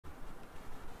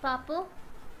Papu,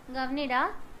 Gavnida.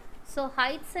 So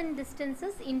heights and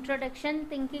distances, introduction,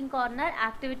 thinking corner,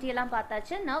 activity எல்லாம்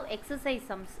பார்த்தாச்சு. Now exercise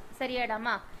sums.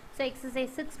 சரியாடாமா? So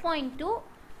exercise 6.2,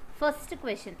 first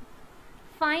question.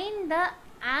 Find the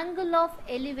angle of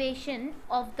elevation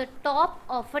of the top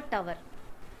of a tower.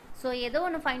 So ஏதோ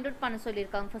ஒன்று find out பண்ண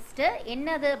சொல்லியிருக்காங்க. First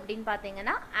என்னது அப்படின்னு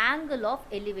பார்த்தீங்கன்னா angle of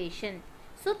elevation.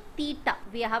 So theta.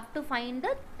 We have to find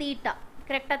the theta.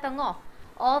 Correct தங்கோ?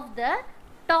 Of the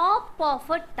top of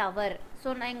a tower. So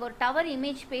நான் இங்கே ஒரு டவர்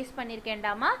இமேஜ் பேஸ்ட்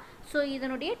பண்ணியிருக்கேன்டாமா. ஸோ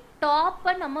இதனுடைய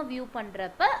டாப்பை நம்ம வியூ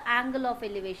பண்ணுறப்ப ஆங்கிள் ஆஃப்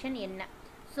எலிவேஷன் என்ன.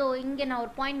 ஸோ இங்கே நான்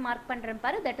ஒரு பாயிண்ட் மார்க் பண்ணுறேன்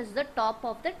பாரு, that is the top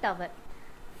of the tower.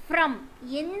 From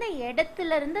எந்த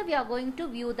இடத்துலேருந்து we are going to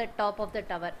view the top of the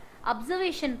tower.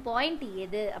 Observation point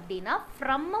எது அப்படின்னா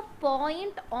from a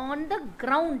point on the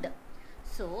ground.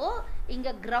 So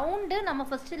இங்கே கிரவுண்டு நம்ம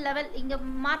ஃபஸ்ட்டு லெவல் இங்கே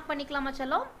mark பண்ணிக்கலாமா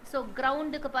சொல்லும். So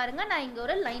கிரவுண்டுக்கு பாருங்கள், நான் இங்கே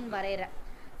ஒரு லைன் வரைகிறேன்.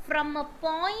 From a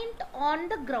point on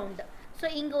the ground. So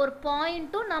இங்க ஒரு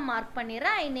பாயிண்ட்டும் நான் மார்க்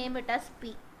பண்ணிடுறேன். I name it as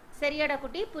P. சரியாடா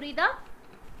குட்டி, புரியுதா?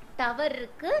 டவர்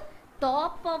இருக்கு,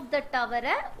 டாப் ஆஃப் த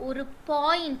டவரை ஒரு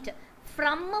point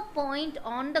from a point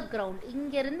on the ground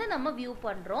இங்க இருந்து நம்ம வியூ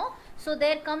பண்றோம். So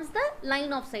there comes the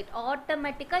line of sight.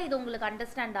 ஆட்டோமேட்டிக்கா இது உங்களுக்கு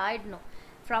அண்டர்ஸ்டாண்ட் ஆயிடணும்.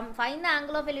 Find the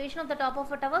angle of elevation of the top of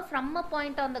a tower from a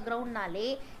point on the ground நாலே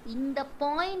இந்த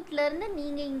பாயிண்ட்ல இருந்து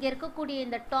நீங்க இங்க இருக்கக்கூடிய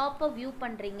இந்த டாப்பை வியூ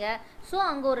பண்றீங்க. ஸோ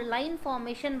அங்க ஒரு லைன்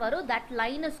ஃபார்மேஷன் வரும். that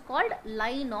line is called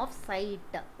line of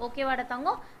sight. ஓகேவாடா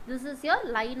தங்கோ? this is your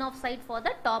line of sight for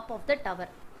the top of the tower,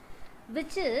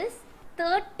 which is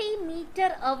 30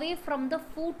 meter away from the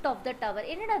foot of the tower.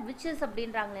 என்னடா which is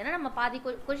அப்படின்றாங்களே, நம்ம பாதி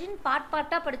question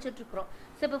பார்ட்டா படிச்சுட்டு இருக்கிறோம்.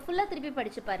 So இப்போ ஃபுல்லா திருப்பி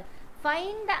படிச்சு பாரு.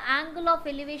 Find the angle of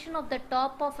elevation of the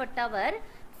top of a tower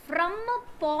from a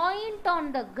point on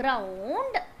the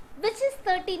ground which is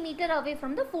 30 meter away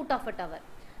from the foot of a tower.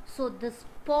 So this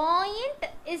point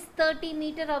is 30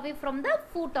 meter away from the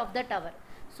foot of the tower.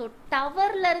 So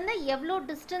towerல இருந்து எவ்வளோ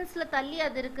டிஸ்டன்ஸ்ல தள்ளி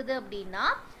அது இருக்குது அப்படின்னா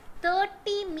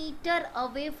 30 meter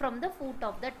away from the foot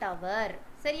of the tower.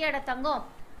 சரியாடா Thangam?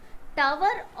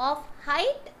 Tower of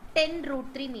height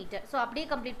 10√3 meter. So அப்படியே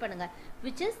complete பண்ணுங்க.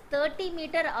 Which is 30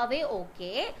 meter away.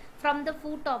 Okay. From the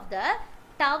foot of the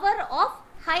tower of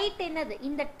height என்னது?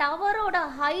 இந்த டவரோட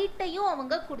ஹைட்டையும்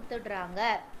அவங்க கொடுத்துடுறாங்க.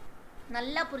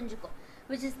 நல்லா புரிஞ்சுக்கோ.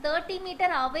 Which is 30 meter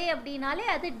away அப்படின்னாலே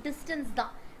அது டிஸ்டன்ஸ்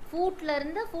தான். ஃபூட்ல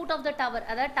இருந்து ஃபூட் ஆஃப் த டவர்,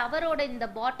 அதாவது டவரோட இந்த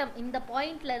பாட்டம் இந்த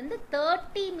பாயிண்ட்ல இருந்து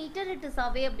 30 மீட்டர் இட் இஸ்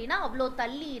அவே அப்படின்னா அவ்வளோ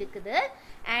தள்ளி இருக்குது.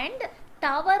 அண்ட்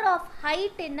டவர் ஆஃப்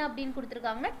ஹைட் என்ன அப்படின்னு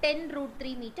கொடுத்துருக்காங்கன்னா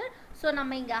 10√3 மீட்டர். ஸோ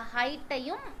நம்ம இங்கே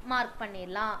ஹைட்டையும் மார்க்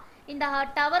பண்ணிடலாம். இந்த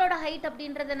டவரோட ஹைட்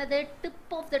அப்படின்றது என்னது?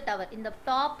 டிப் ஆஃப் த டவர், இந்த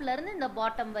டாப்ல இருந்து இந்த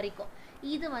பாட்டம் வரைக்கும்.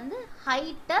 இது வந்து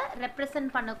ஹைட்டை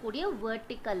ரெப்ரசன்ட் பண்ணக்கூடிய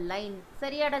வெர்டிக்கல் லைன்.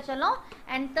 சரியாடா சொல்லும்?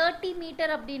 அண்ட் 30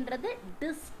 மீட்டர் அப்படின்றது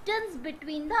distance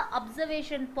between the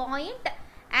observation point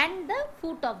and the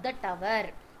food of the tower.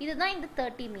 இதுதான் இந்த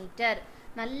 30 மீட்டர்.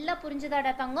 நல்லா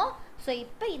புரிஞ்சுதாடா தங்கம்? ஸோ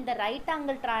இப்போ இந்த ரைட்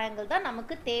ஆங்கிள் ட்ரையாங்கிள் தான்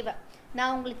நமக்கு தேவை.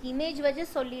 நான் உங்களுக்கு இமேஜ் வச்சு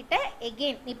சொல்லிட்டேன்.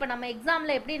 எகெயின் இப்போ நம்ம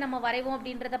எக்ஸாமில் எப்படி நம்ம வரைவோம்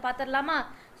அப்படின்றத பார்த்துடலாமா?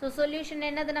 ஸோ சொல்யூஷன்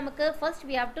என்னது நமக்கு? First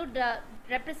we have to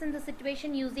represent the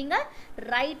situation using a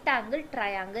right angle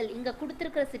triangle. இங்கே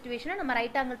கொடுத்துருக்கிற சிச்சுவேஷனை நம்ம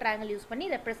ரைட் ஆங்கிள் ட்ரையாங்கிள் யூஸ் பண்ணி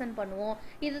ரெப்ரசென்ட் பண்ணுவோம்.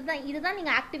 இதுதான்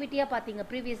நீங்கள் ஆக்டிவிட்டியாக பார்த்தீங்க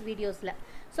ப்ரீவியஸ் வீடியோஸில்.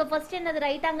 ஸோ ஃபர்ஸ்ட் என்னது?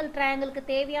 ரைட் ஆங்கிள் ட்ரையாங்கிளுக்கு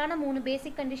தேவையான 3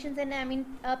 பேசிக் கண்டிஷன்ஸ் என்ன? ஐ மீன்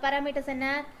பேராமீட்டர்ஸ் என்ன?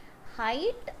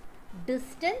 Height,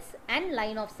 distance and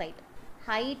line of sight.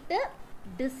 height,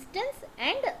 distance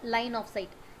and line of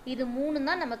sight. இது மூணு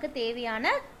தான் நமக்கு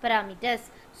தேவையான parameters.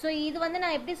 So இது வந்து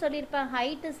நான் எப்படி சொல்லியிருப்பேன்?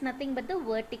 height is nothing but the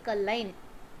vertical line.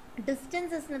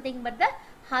 Distance is nothing but the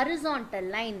horizontal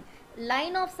line.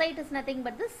 Line of sight is nothing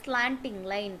but the slanting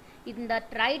line. இந்த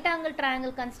ரைட் ஆங்கிள்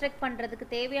ட்ரையாங்கிள் கன்ஸ்ட்ரக்ட் பண்ணுறதுக்கு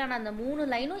தேவையான அந்த 3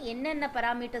 லைனும் என்னென்ன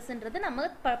பராமீட்டர்ஸ்ன்றது நம்ம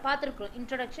பார்த்துருக்குறோம்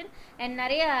இன்ட்ரொடக்ஷன் அண்ட்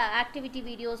நிறைய ஆக்டிவிட்டி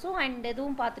வீடியோஸும் அண்ட்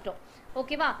எதுவும் பார்த்துட்டோம்.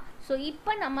 ஓகேவா? ஸோ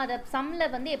இப்போ நம்ம அதை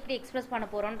சம்மில் வந்து எப்படி எக்ஸ்பிரஸ் பண்ண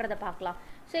போகிறோன்றதை பார்க்கலாம்.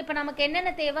 ஸோ இப்போ நமக்கு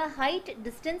என்னென்ன தேவை? Height,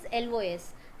 distance, LOS.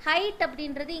 ஹைட்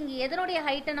அப்படின்றது இங்கே எதனுடைய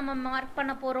ஹைட்டை நம்ம மார்க்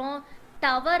பண்ண போகிறோம்?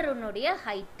 டவருடைய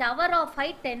height. Tower of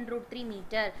height 10√3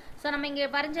 metre. So நம்ம இங்கே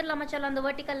வரைஞ்சிடலாமா சொல்லலாம் அந்த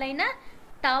வெர்டிக்கல் லைனை?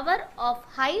 Tower of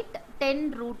height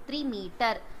 10√3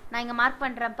 metre. நான் இங்கே மார்க்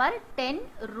பண்ணுறேன் பாரு,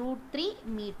 10√3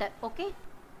 மீட்டர். ஓகே,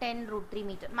 10√3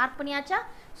 மீட்டர் மார்க் பண்ணியாச்சா?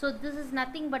 So this is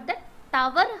nothing but the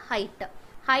tower height,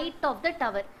 height of the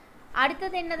tower.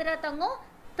 அடுத்தது என்னதுடா தங்கம்?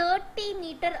 30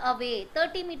 meter away.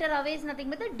 30 meter away is nothing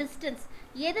but the distance.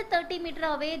 எது 30 meter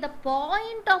away? The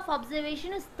point of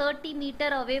observation is 30 meter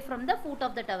away from the foot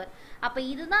of the tower. அப்ப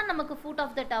இதுதான் நமக்கு foot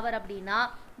of the tower அப்படின்னா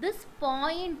this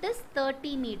point is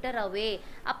 30 meter away.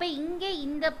 அப்ப இங்கே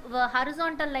இந்த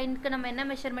horizontal lineக்கு நம்ம என்ன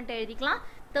measurement எழுதிக்கலாம்?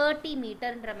 30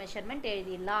 மீட்டர்ன்ற மெஷர்மெண்ட்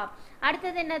எழுதிடலாம்.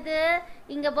 அடுத்தது என்னது,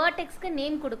 இங்கே வேர்டெக்ஸ்க்கு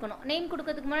நேம் கொடுக்கணும். நேம்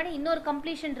கொடுக்கறதுக்கு முன்னாடி இன்னொரு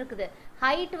கம்ப்ளீஷன் இருக்குது.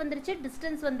 ஹைட் வந்துருச்சு,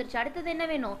 டிஸ்டன்ஸ் வந்துருச்சு. அடுத்தது என்ன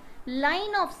வேணும்,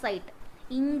 லைன் ஆஃப் சைட்.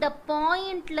 இந்த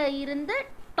பாயிண்ட்ல இருந்து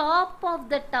டாப் ஆஃப்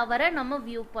த டவரை நம்ம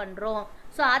வியூ பண்ணுறோம்.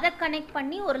 ஸோ அதை கனெக்ட்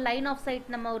பண்ணி ஒரு லைன் ஆஃப் சைட்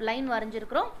நம்ம ஒரு லைன்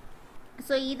வரைஞ்சிருக்கிறோம்.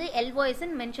 ஸோ இது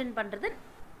எல்ஓஎஸ்ன்னு மென்ஷன் பண்ணுறது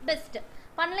பெஸ்ட்டு,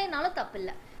 பண்ணலைனாலும் தப்பு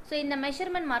இல்லை. ஸோ இந்த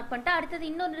மெஷர்மெண்ட் மார்க் பண்ணிட்டு அடுத்தது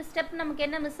இன்னொரு ஸ்டெப் நமக்கு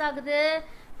என்ன மிஸ் ஆகுது,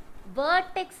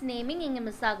 வேர்டெக்ஸ் நேமிங் இங்கே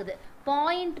மிஸ் ஆகுது.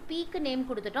 பாயிண்ட் பீக்கு நேம்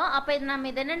கொடுத்துட்டோம். அப்போ இது நம்ம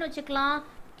இது என்னென்னு வச்சுக்கலாம்,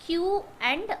 Q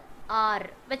அண்ட் R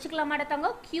வச்சுக்கலாமா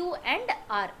தங்க, Q அண்ட்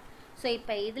R. ஸோ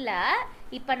இப்போ இதில்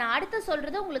இப்போ நான் அடுத்து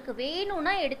சொல்கிறது உங்களுக்கு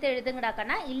வேணும்னா எடுத்து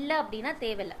எழுதுங்கடாக்கன்னா, இல்லை அப்படின்னா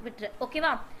தேவையில்லை விட்டுரு,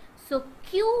 ஓகேவா. ஸோ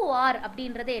QR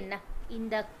அப்படின்றது என்ன,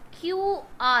 இந்த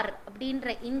QR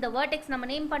அப்படின்ற இந்த வேர்டெக்ஸ் நம்ம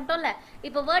நேம் பண்ணிட்டோம்ல,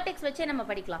 இப்போ வேர்டெக்ஸ் வச்சே நம்ம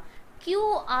படிக்கலாம்.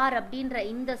 QR அப்படின்ற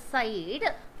இந்த side,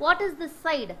 what is this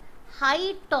side,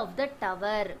 height of the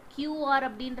tower. QR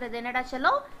அப்படின்றது என்னடா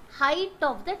சொல்லும், ஹைட்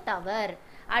ஆஃப் த டவர்.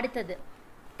 அடுத்தது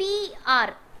TR,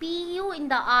 PU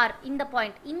இந்த R இந்த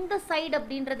பாயிண்ட், இந்த சைடு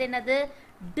அப்படின்றது என்னது,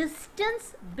 distance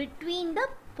between the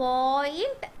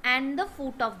point and the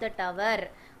food of the tower.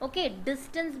 Okay,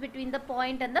 distance between the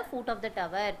point and the food of the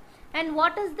tower. And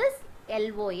what is this,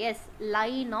 LOS,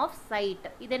 line of side.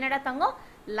 இது என்னடா தங்கம்,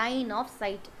 line of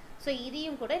side. So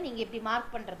இதையும் கூட நீங்கள் இப்படி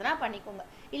mark பண்ணுறதுனா பண்ணிக்கோங்க.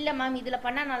 இல்லை ma'am இதில்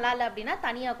பண்ணால் நல்லா இல்லை அப்படின்னா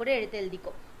தனியாக கூட எடுத்து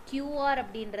எழுதிக்கோ. QR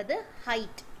அப்படின்றது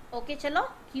height. Okay Cello,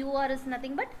 QR is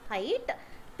nothing but height.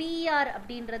 PR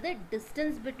அப்படின்றது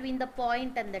distance between the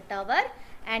point and the tower,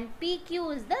 and PQ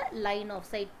is the line of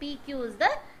sight. PQ is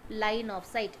the line of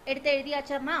sight. எடுத்து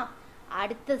எழுதியாச்சம்மா.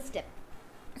 அடுத்த ஸ்டெப்,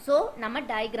 ஸோ நம்ம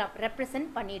diagram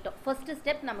represent பண்ணிட்டோம். First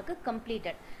step நமக்கு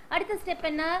completed. அடுத்த step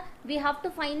என்ன, we have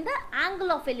to find the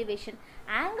angle of elevation.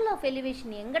 angle of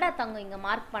elevation எங்கடா தங்கம் இங்கே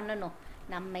mark பண்ணணும்,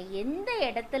 நம்ம எந்த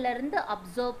இடத்துல இருந்து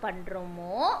அப்சர்வ்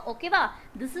பண்ணுறோமோ, ஓகேவா,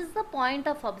 this is the point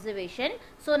of observation.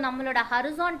 So நம்மளோட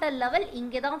ஹரிசான்டல் லெவல்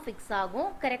இங்கே தான் ஃபிக்ஸ் ஆகும்,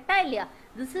 கரெக்டாக இல்லையா.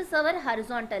 This is our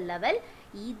horizontal level.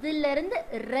 இதிலிருந்து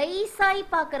ரைஸ் ஆகி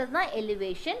பார்க்கறது தான்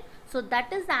elevation. So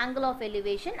that is angle of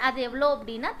elevation. அது எவ்வளோ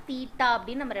அப்படின்னா தீட்டா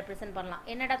அப்படின்னு நம்ம ரெப்ரசென்ட் பண்ணலாம்.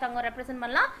 என்னடா தங்கம் ரெப்ரசென்ட்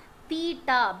பண்ணலாம்,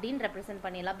 தீட்டா அப்படின்னு ரெப்ரசென்ட்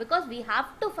பண்ணிடலாம். Because we have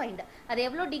to find அது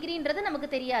எவ்வளோ டிகிரின்றது நமக்கு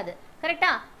தெரியாது,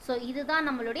 கரெக்டா. ஸோ இதுதான்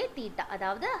நம்மளுடைய தீட்டா,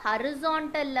 அதாவது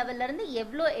ஹரிசான்டல் லெவல்ல இருந்து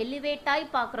எவ்வளோ எலிவேட் ஆகி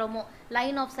பார்க்குறோமோ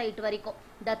லைன் ஆஃப் சைட் வரைக்கும்,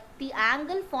 தி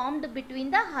angle formed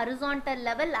between the horizontal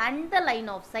level and the line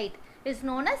of side is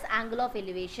known as angle of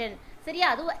elevation. சரியா,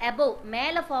 அதுவும் அபவ்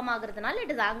மேலே form ஆகுறதுனால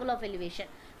it is angle of elevation.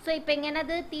 So இப்போ இங்கே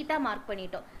என்னது, தீட்டா மார்க்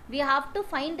பண்ணிட்டோம். We have to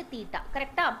find theta,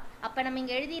 கரெக்டா. அப்போ நம்ம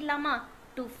இங்கே எழுதிடலாமா,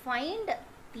 டு ஃபைண்ட்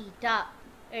தீட்டா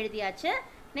எழுதியாச்சு.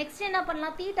 நெக்ஸ்ட் என்ன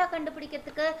பண்ணலாம், தீட்டா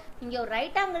கண்டுபிடிக்கிறதுக்கு இங்கே ஒரு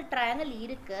ரைட் ஆங்கிள் ட்ரையாங்கிள்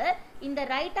இருக்கு. இந்த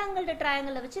ரைட் ஆங்கிள்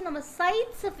ட்ரையாங்கிளை வச்சு நம்ம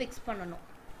சைட்ஸ் ஃபிக்ஸ் பண்ணணும்.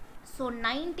 ஸோ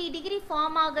 90 டிகிரி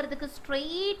ஃபார்ம் ஆகிறதுக்கு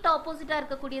ஸ்ட்ரெயிட் ஆப்போசிட்டாக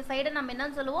இருக்கக்கூடிய சைடை நம்ம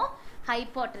என்னன்னு சொல்லுவோம்,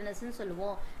 ஹைப்போட்டனஸ்ன்னு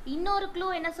சொல்லுவோம். இன்னொரு க்ளூ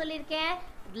என்ன சொல்லியிருக்கேன்,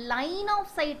 லைன்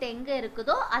ஆஃப் சைட் எங்கே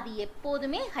இருக்குதோ அது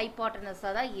எப்போதுமே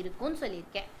ஹைப்போட்டனஸாக தான் இருக்கும்னு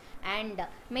சொல்லியிருக்கேன். அண்ட்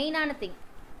மெயினான திங்,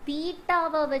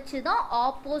 தீட்டாவை வச்சு தான்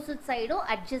ஆப்போசிட் சைடும்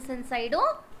அட்ஜசன்ட்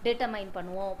சைடும் டிட்டர்மைன்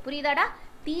பண்ணுவோம். புரியுதாடா,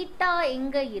 தீட்டா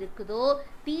எங்கே இருக்குதோ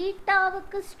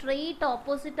தீட்டாவுக்கு ஸ்ட்ரெயிட்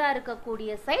ஆப்போசிட்டாக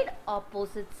இருக்கக்கூடிய சைடு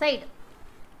ஆப்போசிட் சைடு,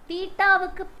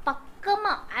 தீட்டாவுக்கு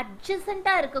பக்கமா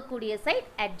அட்ஜசென்ட்டா இருக்கக்கூடிய சைடு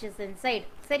அட்ஜசென்ட் சைடு.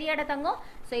 சரியாடா தங்கம்.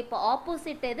 ஸோ இப்போ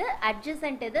ஆப்போசிட் எது,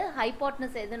 அட்ஜசென்ட் எது,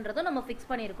 ஹைப்போட்டனஸ் எதுன்றதும் நம்ம ஃபிக்ஸ்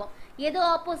பண்ணியிருக்கோம். எது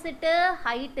ஆப்போசிட்டு,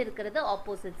 ஹைட் இருக்கிறது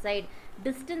ஆப்போசிட் சைடு,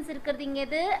 டிஸ்டன்ஸ் இருக்கிறது இங்கே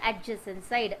எது, adjacent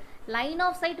side, line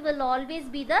of side will always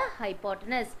be the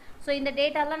hypotenuse. So இந்த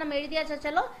டேட்டாலாம் நம்ம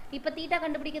எழுதியாச்சாலும் இப்போ தீட்டா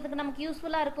கண்டுபிடிக்கிறதுக்கு நமக்கு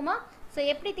யூஸ்ஃபுல்லாக இருக்குமா. ஸோ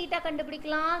எப்படி தீட்டா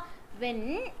கண்டுபிடிக்கலாம், when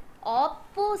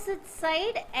opposite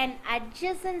side and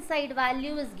adjacent side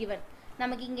value is given.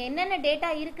 நமக்கு இங்க என்னென்ன டேட்டா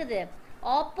இருக்குது,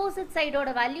 ஆப்போசிட் சைடோட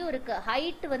வேல்யூ இருக்கு,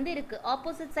 ஹைட் வந்து இருக்கு,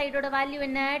 ஆப்போசிட் சைடோட வேல்யூ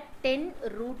என்ன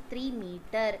 10√3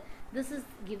 metre. This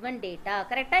is given data,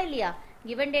 கரெக்டா இல்லையா.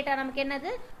 கிவன் டேட்டா நமக்கு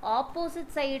என்னது,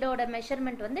 ஆப்போசிட் சைடோட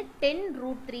மெஷர்மெண்ட் வந்து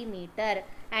 10√3 மீட்டர்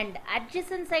அண்ட்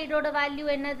அட்ஜசன்ட் சைடோட வேல்யூ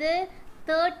என்னது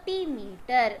 30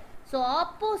 மீட்டர். ஸோ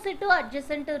ஆப்போசிட்டும்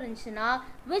அட்ஜசன்ட்டும் இருந்துச்சுன்னா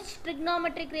which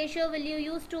trigonometric ratio will you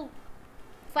use to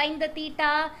find the theta?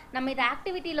 நம்ம இது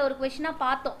ஆக்டிவிட்டியில் ஒரு கொஷினாக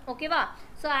பார்த்தோம், ஓகேவா.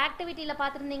 ஸோ ஆக்டிவிட்டியில்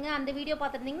பார்த்துருந்தீங்க, அந்த வீடியோ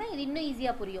பார்த்துருந்தீங்கன்னா இது இன்னும்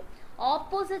ஈஸியாக புரியும்.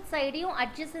 ஆப்போசிட் சைடையும்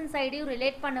அட்ஜசன்ட் சைடையும்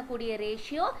ரிலேட் பண்ணக்கூடிய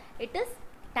ratio it is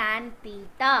tan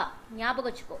theta. ஞாபகம்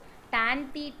வச்சுக்கோ, tan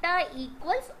theta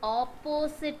equals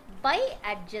opposite by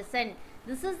adjacent.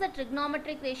 This is the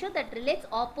trigonometric ratio that relates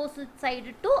opposite side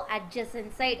to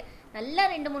adjacent side. நல்லா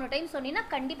 2-3 டைம் சொன்னீங்கன்னா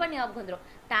கண்டிப்பா ஞாபகம் வந்துரும்.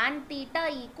 tan theta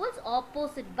equals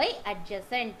opposite by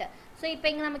adjacent. So இப்போ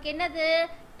இங்கே நமக்கு என்னது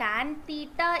tan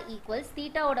theta equals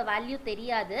தீட்டாவோட வேல்யூ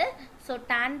தெரியாது. So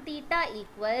tan theta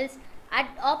equals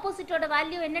ஆப்போசிட்டோட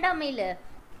value என்னடா மேலு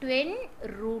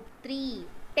 10√3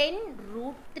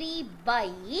 10√3 by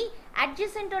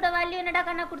adjacentோட வேல்யூ என்னடா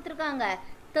கண்ணா கொடுத்துருக்காங்க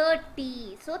 30.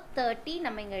 ஸோ 30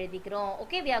 நம்ம இங்கே எழுதிக்கிறோம்.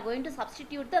 Okay, we are going to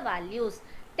substitute the values.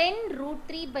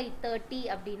 10√3 by 30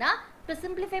 அப்படின்னா இப்போ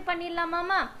சிம்பிளிஃபை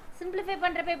பண்ணிடலாமாமா? சிம்பிளிஃபை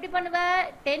பண்ணுறப்ப எப்படி பண்ணுவ?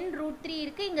 10√3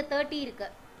 இருக்கு, இங்கே 30 இருக்கு.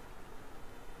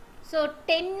 ஸோ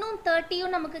 10ம்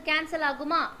 30யும் நமக்கு கேன்சல்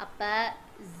ஆகுமா? அப்போ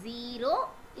 0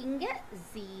 இங்கே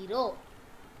 0.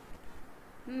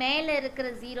 மேலே இருக்கிற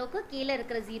 0க்கு கீழே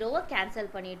இருக்கிற 0வை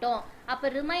கேன்சல் பண்ணிட்டோம். அப்போ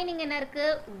ரிமைனிங் என்ன இருக்கு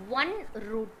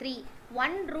 1√3.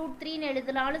 1√3ன்னு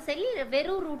எழுதினாலும் சரி,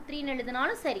 வெறும் √3ன்னு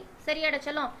எழுதினாலும் சரி. சரியாடா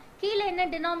செல்லம்? கீழே என்ன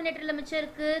டினாமினேட்டரில் மிச்சம்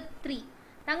இருக்கு 3.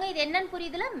 நாங்கள் இது என்னன்னு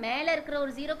புரியுதுல? மேலே இருக்கிற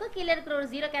ஒரு 0க்கு கீழே இருக்கிற ஒரு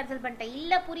 0 கேன்சல் பண்ணிட்டேன்.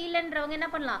 இல்லை புரியலன்றவங்க என்ன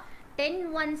பண்ணலாம்? 10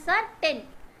 1s are 10.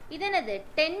 இது என்னது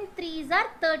 10 3s are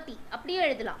 30. அப்படியே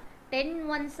எழுதலாம். 10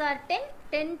 1s are 10,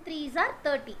 10 3s are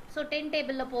 30. So 10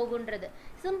 டேபிளில் போகுன்றது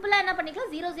சிம்பிளாக என்ன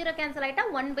பண்ணிக்கலாம்? 0 0 கேன்சல் ஆகிட்டா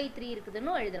 1/3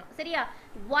 இருக்குதுன்னு எழுதலாம். சரியா?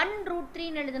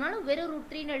 1√3ன்னு எழுதினாலும் வெறும்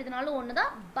 √3ன்னு எழுதினாலும் ஒன்று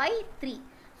தான் by 3.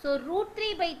 ஸோ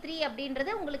 √3/3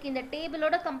 அப்படின்றது உங்களுக்கு இந்த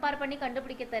டேபிளோட கம்பேர் பண்ணி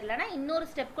கண்டுபிடிக்க தெரியலனா இன்னொரு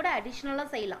ஸ்டெப் கூட அடிஷ்னலாக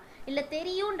செய்யலாம். இல்லை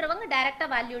தெரியுன்றவங்க டைரெக்டாக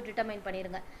வேல்யூ டிட்டர்மைன்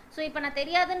பண்ணிடுங்க. ஸோ இப்போ நான்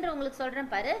தெரியாதுன்றவங்களுக்கு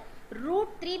சொல்கிறேன் பாரு.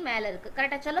 √3 மேலே இருக்குது.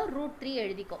 கரெக்டாக சொல்ல √3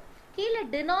 எழுதிக்கோ. கீழே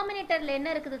டினாமினேட்டரில் என்ன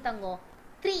இருக்குது தங்கம்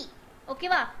 3.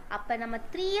 ஓகேவா? அப்போ நம்ம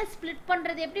 3யை ஸ்பிளிட்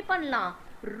பண்ணுறது எப்படி பண்ணலாம்?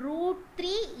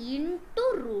 √3 into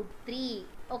 √3.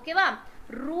 ஓகேவா?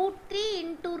 √3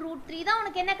 into √3 தான்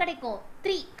உனக்கு என்ன கிடைக்கும்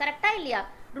 3. கரெக்டா இல்லையா?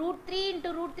 √3 into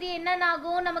 √3 என்ன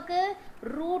ஆகும் நமக்கு?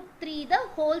 √3 the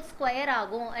whole square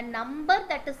ஆகும். a number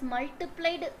that is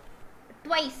multiplied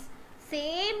twice,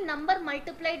 same number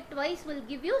multiplied twice will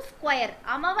give you square.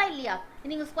 ஆமாவா இல்லையா?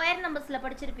 நீங்க ஸ்கொயர் நம்பர்ஸ்ல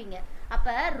படிச்சிருப்பீங்க. அப்ப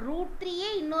 √3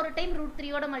 இன்னொரு டைம் √3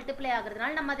 ஓட மல்டிப்ளை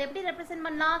ஆகுறதுனால நம்ம அதை எப்படி ரெப்ரசென்ட்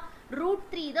பண்ணலாம்?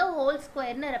 √3 the whole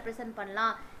squareன்னு ரெப்ரசென்ட்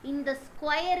பண்ணலாம். இந்த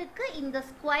ஸ்கொயருக்கு இந்த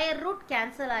ஸ்கொயர் ரூட்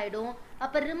கேன்சல் ஆயிடும்.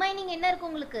 அப்ப ரிமைனிங் என்ன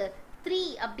இருக்கும் உங்களுக்கு 3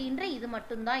 அப்படின்ற இது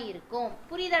மட்டும் தான் இருக்கும்.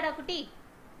 புரியுதாடா குட்டி?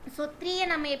 ஸோ 3யை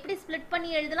நம்ம எப்படி ஸ்ப்ளிட் பண்ணி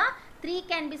எழுதலாம்? 3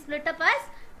 can be split up as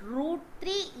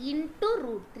 √3 into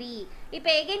 √3. இப்போ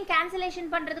எகைன் கேன்சலேஷன்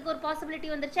பண்ணுறதுக்கு ஒரு பாசிபிலிட்டி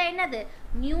வந்துருச்சா? என்னது?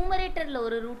 நியூமரேட்டரில்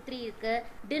ஒரு √3 இருக்கு,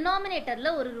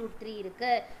 டினாமினேட்டரில் ஒரு √3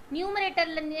 இருக்கு.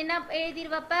 நியூமரேட்டரில் என்ன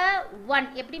எழுதிருவப்ப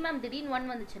 1. எப்படி மேம் திடீர்னு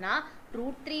 1 வந்துச்சுன்னா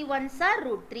 √3 1s are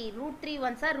 √3, √3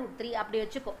 1s are √3 அப்படி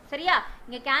வச்சுக்கோ. சரியா?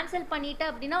 இங்கே கேன்சல் பண்ணிட்ட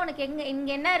அப்படின்னா உனக்கு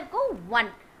இங்கே என்ன இருக்கும்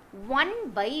 1.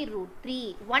 1/√3.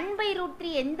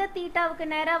 1/√3 எந்த தீட்டாவுக்கு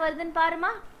நேராக வருதுன்னு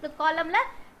பாருமா இந்த காலம்ல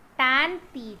tan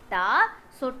theta.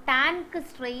 ஸோ டேனுக்கு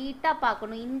ஸ்ட்ரெயிட்டாக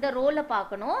பார்க்கணும், இந்த ரோவில்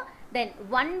பார்க்கணும். தென்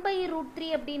 1/√3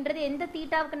 அப்படின்றது எந்த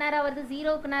தீட்டாவுக்கு நேராக வருது?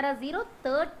 0க்கு நேராக 0,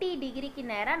 30 டிகிரிக்கு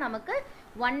நேராக நமக்கு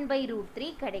 1/√3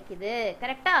 கிடைக்குது.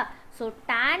 கரெக்டா? ஸோ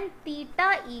tan theta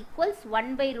equals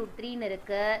 1/√3ன்னு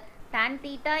இருக்கு. tan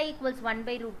theta equals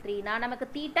 1/√3னா நமக்கு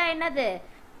தீட்டா என்னது?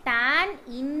 tan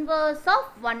inverse of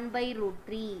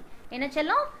 1/√3. என்ன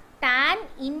சொல்லும்? tan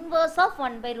inverse of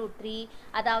 1/√3.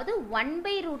 அதாவது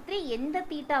 1/√3 எந்த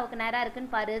தீட்டாவுக்கு நேராக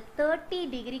இருக்குன்னு பாரு. 30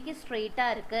 டிகிரிக்கு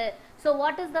ஸ்ட்ரெயிட்டாக இருக்கு. So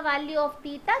what is the value of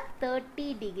theta? 30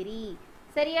 degree.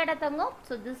 சரியாடா Thangam?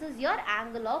 So this is your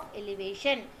angle of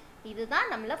elevation. இதுதான்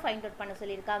நம்மள ஃபைண்ட் அவுட் பண்ண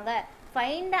சொல்லியிருக்காங்க.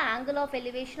 Find the angle of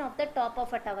elevation of the top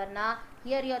of a டவர்னா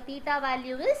here your theta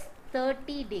value is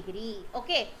 30 degree.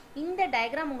 Okay, இந்த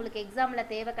diagram உங்களுக்கு எக்ஸாமில்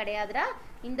தேவை கிடையாதுடா.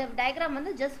 இந்த டயக்ராம்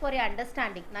வந்து ஜஸ்ட் ஃபார் யூ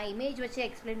அண்டர்ஸ்டாண்டிங். நான் இமேஜ் வச்சு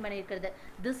எக்ஸ்பிளைன் பண்ணியிருக்கிறது.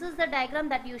 This is the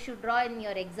diagram that you should draw in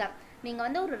your exam. நீங்கள்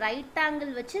வந்து ஒரு ரைட்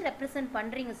ஆங்கிள் வச்சு ரெப்ரசென்ட்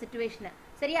பண்ணுறீங்க சுச்சுவேஷனை.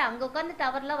 சரியா? அங்கே உட்காந்து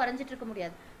டவர்லாம் வரைஞ்சிட்டு இருக்க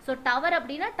முடியாது. ஸோ டவர்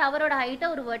அப்படின்னா டவரோட ஹைட்டை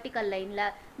ஒரு வெர்டிக்கல் லைனில்,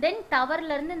 தென்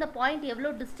டவர்லேருந்து இந்த பாயிண்ட்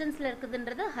எவ்வளோ டிஸ்டன்ஸில்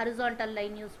இருக்குதுன்றது ஹரிசான்டல்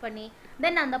லைன் யூஸ் பண்ணி,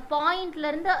 தென் அந்த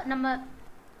பாயிண்ட்லேருந்து நம்ம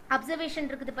அப்சர்வேஷன்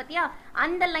இருக்குது பார்த்தியா,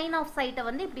 அந்த லைன் ஆஃப் சைட்டை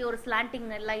வந்து இப்படி ஒரு ஸ்லாண்டிங்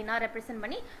லைனாக ரெப்ரசென்ட்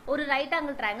பண்ணி ஒரு ரைட்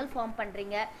ஆங்கிள் ட்ரையாங்கிள் ஃபார்ம்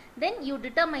பண்ணுறீங்க. Then you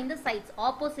determine the sides,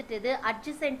 opposite எது,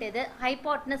 அட்ஜசென்ட் எது,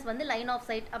 ஹைபாட்னஸ் வந்து லைன் ஆஃப்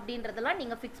சைட் அப்படின்றதெல்லாம்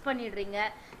நீங்கள் ஃபிக்ஸ் பண்ணிடுறீங்க.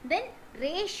 தென்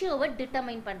ரேஷியோவை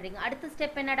டிட்டர்மைன் பண்ணுறீங்க. அடுத்த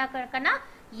ஸ்டெப் என்னடா கண்ணா?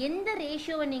 எந்த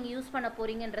ரேஷியோவை நீங்கள் யூஸ் பண்ண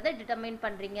போகிறீங்கன்றதை டிட்டர்மைன்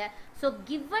பண்ணுறீங்க. ஸோ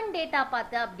கிவன் டேட்டா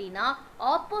பார்த்து அப்படின்னா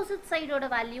ஆப்போசிட் சைடோட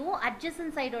வேல்யூவும்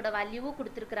அட்ஜசன்ட் சைடோட வேல்யூவும்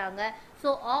கொடுத்துருக்குறாங்க.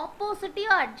 ஸோ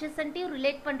ஆப்போசிட்டையும் அட்ஜசன்ட்டையும்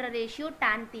ரிலேட் பண்ணுற ரேஷியோ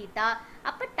tan theta.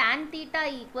 அப்போ tan theta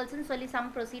ஈக்குவல்ஸ்ன்னு சொல்லி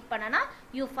சம் ப்ரொசீட் பண்ணனா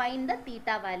you find the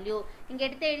theta value. இங்கே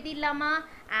எடுத்து எழுதிடலாமா?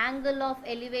 Angle of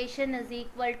elevation is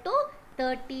equal to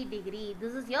 30 degree.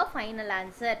 This is your final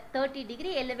answer. 30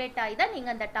 degree elevate ஆகி தான்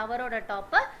நீங்கள் அந்த டவரோட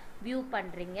டாப்பை வியூ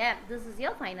பண்ணுறீங்க. This is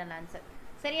your final answer.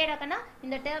 சரியாடா கண்ணா?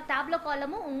 இந்த டேப்லோ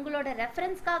காலமும் உங்களோட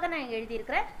ரெஃபரன்ஸ்க்காக நான்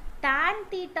எழுதியிருக்கிறேன். tan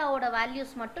தீட்டாவோட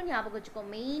வேல்யூஸ் மட்டும் ஞாபகம் வச்சுக்கோ.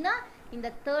 மெயினாக இந்த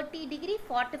 30 டிகிரி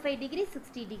 45 டிகிரி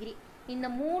 60 டிகிரி இந்த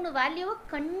 3 வேல்யூவை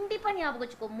கண்டிப்பாக ஞாபகம்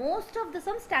வச்சுக்கோ. Most of the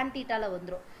sums tan தீட்டாவில்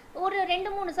வந்துடும். ஒரு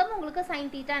 2-3 சம் உங்களுக்கு sin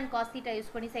theta and cos theta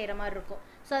use பண்ணி செய்கிற மாதிரி இருக்கும்.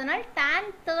 ஸோ அதனால் tan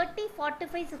 30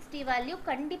 45 60 வேல்யூ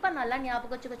கண்டிப்பாக நல்லா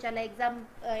ஞாபகம் வச்சுக்கோ சில எக்ஸாம்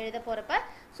எழுத போகிறப்ப.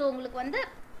 ஸோ உங்களுக்கு வந்து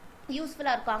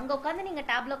யூஸ்ஃபுல்லாக இருக்கும். அங்கே உட்காந்து நீங்கள்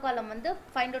டேப்லோ காலம் வந்து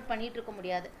ஃபைண்ட் அவுட் பண்ணிட்டு இருக்க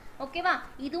முடியாது. ஓகேவா?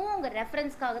 இதுவும் உங்கள்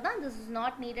ரெஃபரன்ஸ்க்காக தான். This is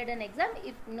not needed an exam.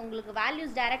 இப் உங்களுக்கு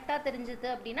வேல்யூஸ் டேரெக்டாக தெரிஞ்சது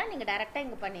அப்படின்னா நீங்கள் டேரெக்டாக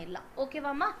இங்கே பண்ணிடலாம்.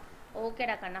 ஓகேவாம்மா?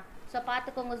 ஓகேடா கண்ணா. ஸோ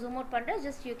பார்த்துக்கோங்க, ஜூம் அவுட் பண்ணுறேன்.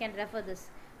 Just you can refer this.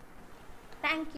 Thank you.